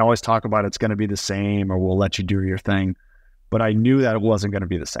 they can always talk about it's going to be the same or we'll let you do your thing. But I knew that it wasn't going to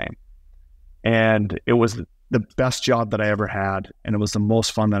be the same. And it was the best job that I ever had. And it was the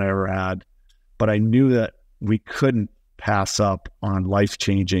most fun that I ever had. But I knew that we couldn't pass up on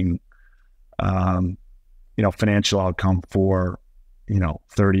life-changing, financial outcome for,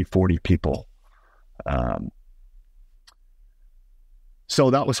 30, 40 people.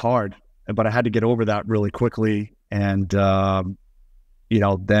 So that was hard, but I had to get over that really quickly. And, then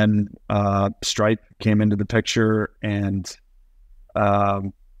Stripe came into the picture and,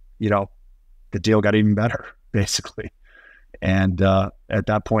 the deal got even better, basically. And at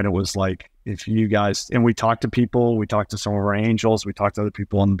that point, it was like, if you guys, and we talked to people, we talked to some of our angels, we talked to other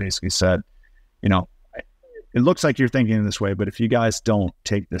people and basically said, it looks like you're thinking this way, but if you guys don't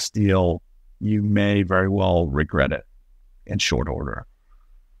take this deal, you may very well regret it in short order.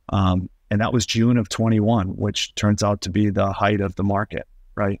 And that was June of 21, which turns out to be the height of the market,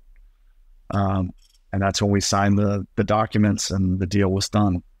 right? And that's when we signed the documents and the deal was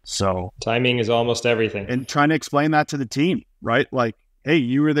done. So timing is almost everything. And trying to explain that to the team, right? Like, hey,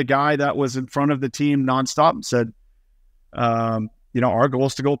 you were the guy that was in front of the team nonstop and said, our goal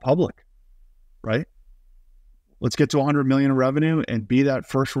is to go public, right? Let's get to 100 million in revenue and be that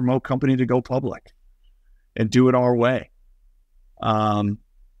first remote company to go public and do it our way. And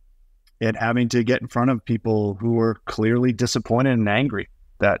having to get in front of people who were clearly disappointed and angry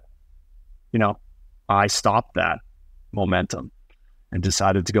that, I stopped that momentum and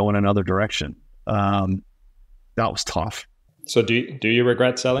decided to go in another direction. That was tough. So do you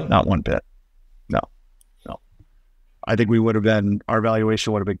regret selling? Not one bit. No. I think our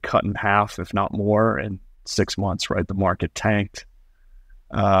valuation would have been cut in half, if not more, in 6 months, right? The market tanked.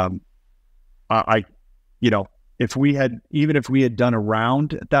 If we had done a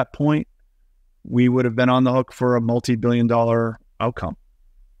round at that point, we would have been on the hook for a multi-billion-dollar outcome,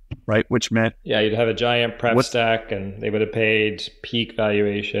 right? Which meant... Yeah, you'd have a giant prep stack and they would have paid peak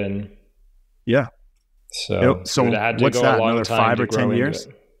valuation. Yeah. So it had to what's go that, a long another time 5 to or 10 grow years?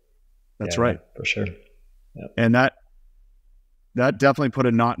 into it. That's right. For sure. Yep. And that definitely put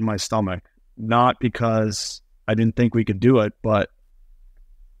a knot in my stomach. Not because I didn't think we could do it, but,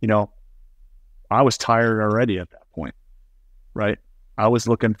 I was tired already at that point, right? I was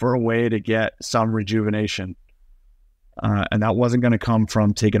looking for a way to get some rejuvenation. And that wasn't going to come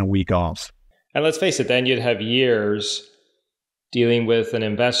from taking a week off. And let's face it, then you'd have years dealing with an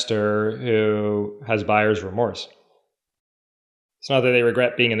investor who has buyer's remorse. It's not that they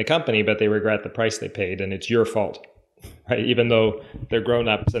regret being in the company, but they regret the price they paid, and it's your fault, right? Even though they're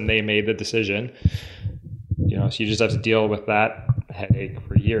grown-ups and they made the decision, so you just have to deal with that headache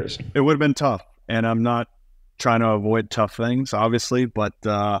for years. It would have been tough, and I'm not trying to avoid tough things, obviously, but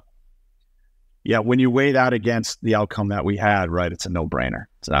when you weigh that against the outcome that we had, right, it's a no-brainer.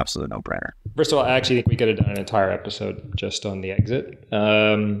 It's an absolute no-brainer. First of all, I actually think we could have done an entire episode just on the exit,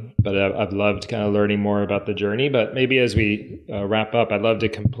 but I've loved kind of learning more about the journey. But maybe as we wrap up, I'd love to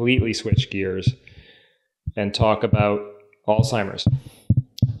completely switch gears and talk about Alzheimer's,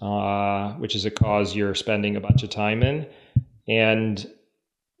 which is a cause you're spending a bunch of time in. And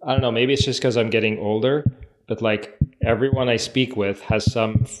I don't know, maybe it's just because I'm getting older, but like everyone I speak with has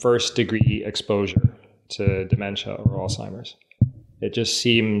some first degree exposure to dementia or Alzheimer's. It just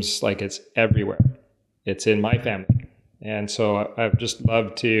seems like it's everywhere. It's in my family. And so I'd just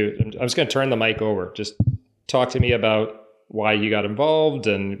love to, I'm just going to turn the mic over. Just talk to me about why you got involved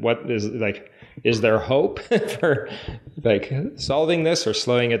and what is there hope for like solving this or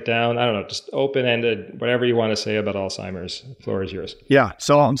slowing it down? I don't know, just open-ended, whatever you want to say about Alzheimer's. The floor is yours. Yeah.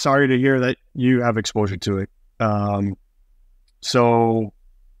 So I'm sorry to hear that you have exposure to it.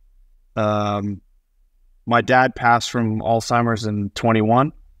 My dad passed from Alzheimer's in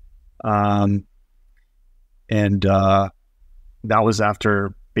 21. And that was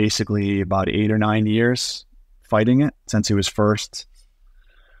after basically about 8 or 9 years fighting it since he was first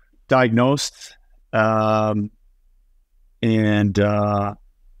diagnosed. It's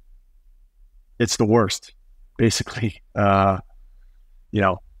the worst, basically.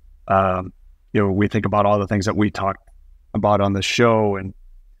 We think about all the things that we talked about on the show and,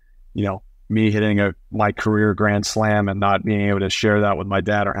 me hitting my career grand slam and not being able to share that with my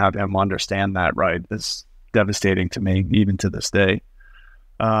dad or have him understand that, right? It's devastating to me, even to this day.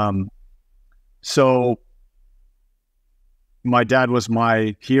 So my dad was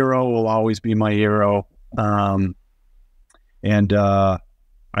my hero, will always be my hero. And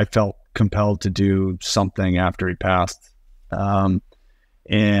I felt compelled to do something after he passed.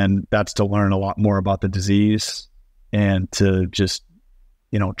 And that's to learn a lot more about the disease and to just,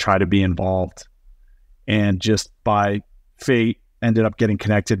 try to be involved. And just by fate, ended up getting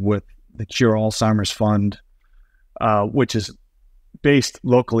connected with the Cure Alzheimer's Fund, which is based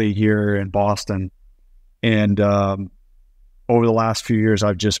locally here in Boston. And over the last few years,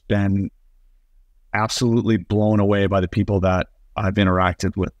 I've just been absolutely blown away by the people that I've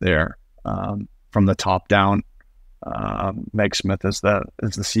interacted with there, from the top down. Meg Smith is the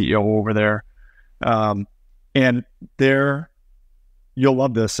CEO over there. And you'll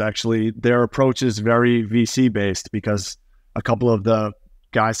love this actually. Their approach is very VC based because a couple of the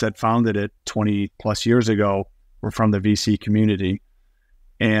guys that founded it 20 plus years ago were from the VC community.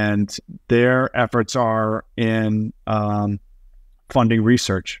 And their efforts are in funding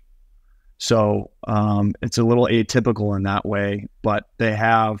research. So it's a little atypical in that way, but they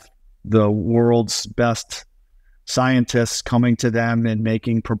have the world's best scientists coming to them and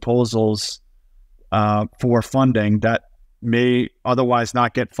making proposals for funding that may otherwise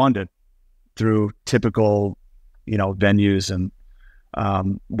not get funded through typical, venues and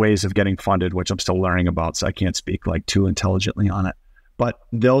ways of getting funded, which I'm still learning about, so I can't speak too intelligently on it. But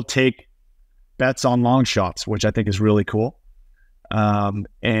they'll take bets on long shots, which I think is really cool. And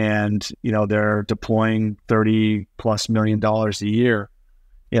they're deploying $30+ million a year.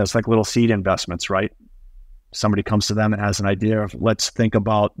 It's like little seed investments, right? Somebody comes to them and has an idea of, let's think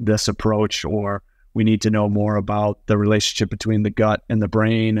about this approach, or we need to know more about the relationship between the gut and the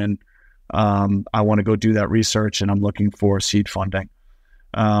brain. And I want to go do that research, and I'm looking for seed funding.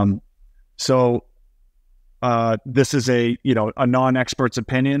 So this is a non-expert's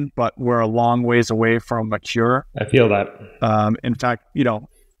opinion, but we're a long ways away from a cure. I feel that. In fact,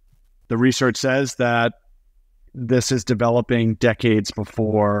 the research says that this is developing decades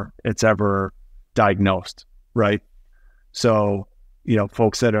before it's ever diagnosed, right? So,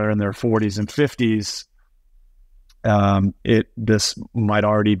 folks that are in their 40s and 50s, this might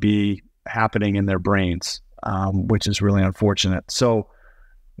already be happening in their brains, which is really unfortunate. So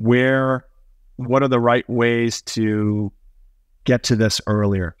what are the right ways to get to this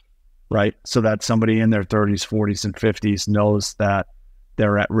earlier, right? So that somebody in their 30s, 40s, and 50s knows that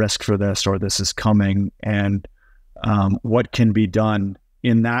they're at risk for this, or this is coming, and what can be done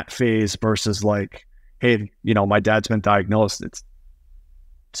in that phase versus hey, my dad's been diagnosed. It's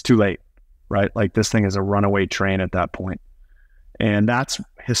too late, right? This thing is a runaway train at that point. And that's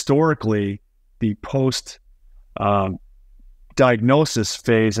historically the post diagnosis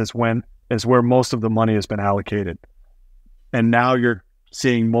phase is where most of the money has been allocated. And now you're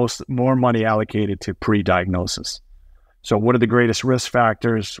seeing more money allocated to pre-diagnosis. So what are the greatest risk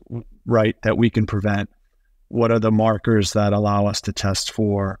factors, right, that we can prevent? What are the markers that allow us to test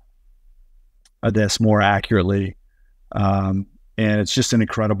for this more accurately? And it's just an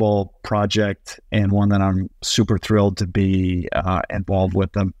incredible project, and one that I'm super thrilled to be involved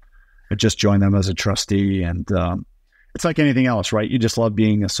with them. I just joined them as a trustee, and it's like anything else, right? You just love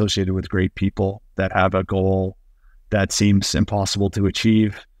being associated with great people that have a goal that seems impossible to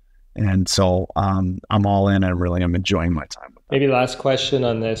achieve. And so I'm all in, and really I'm enjoying my time with them. Maybe last question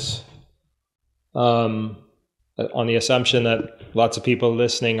on this. On the assumption that lots of people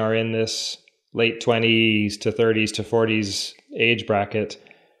listening are in this late 20s to 30s to 40s age bracket,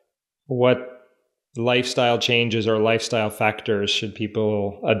 what lifestyle changes or lifestyle factors should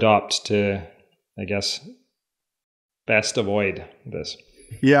people adopt to, I guess, best avoid this?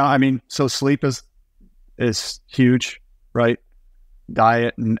 Yeah, so sleep is huge, right?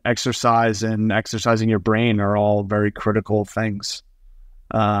 Diet and exercising your brain are all very critical things.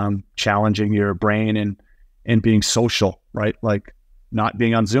 Challenging your brain and being social, right? Not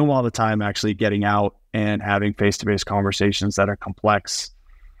being on Zoom all the time, actually getting out and having face-to-face conversations that are complex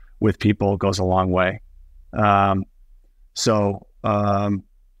with people goes a long way. And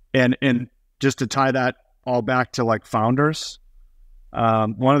just to tie that all back to founders,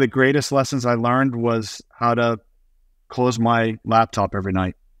 one of the greatest lessons I learned was how to close my laptop every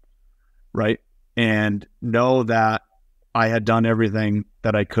night, right? And know that I had done everything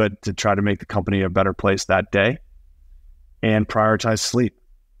that I could to try to make the company a better place that day, and prioritize sleep,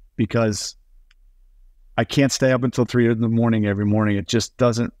 because I can't stay up until 3 a.m. every morning. It just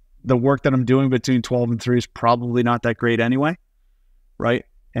doesn't, the work that I'm doing between 12 and 3 is probably not that great anyway, right?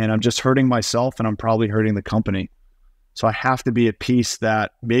 And I'm just hurting myself, and I'm probably hurting the company. So I have to be at peace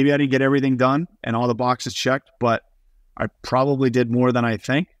that maybe I didn't get everything done and all the boxes checked, but I probably did more than I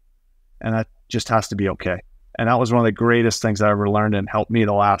think. And that just has to be okay. And that was one of the greatest things I ever learned and helped me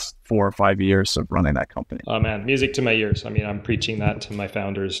the last 4 or 5 years of running that company. Oh man, music to my ears. I mean, I'm preaching that to my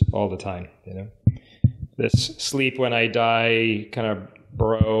founders all the time. This sleep when I die kind of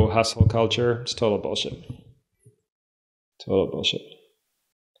bro hustle culture, it's total bullshit. Total bullshit.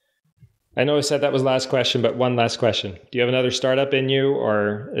 I know I said that was last question, but one last question. Do you have another startup in you,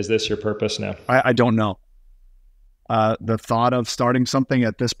 or is this your purpose now? I don't know. The thought of starting something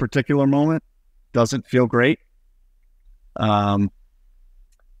at this particular moment doesn't feel great. I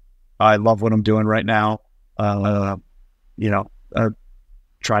love what I'm doing right now. Trying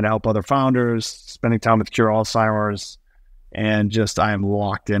to help other founders, spending time with Cure Alzheimer's, and just I am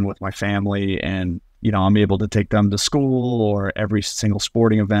locked in with my family, and I'm able to take them to school or every single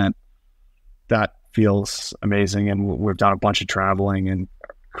sporting event. That feels amazing, and we've done a bunch of traveling and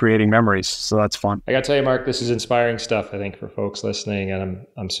creating memories, so that's fun. I gotta tell you, Mark, this is inspiring stuff, I think, for folks listening, and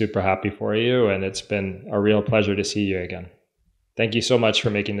I'm super happy for you, and it's been a real pleasure to see you again. Thank you so much for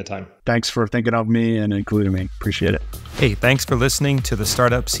making the time. Thanks for thinking of me and including me. Appreciate it. Hey, thanks for listening to the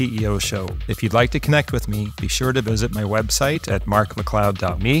Startup CEO Show. If you'd like to connect with me, be sure to visit my website at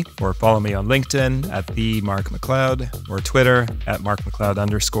markmacleod.me or follow me on LinkedIn at @the_Mark_MacLeod or Twitter at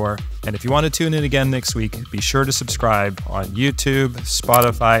 @markmacleod_. And if you want to tune in again next week, be sure to subscribe on YouTube,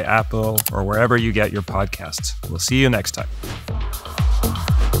 Spotify, Apple, or wherever you get your podcasts. We'll see you next time.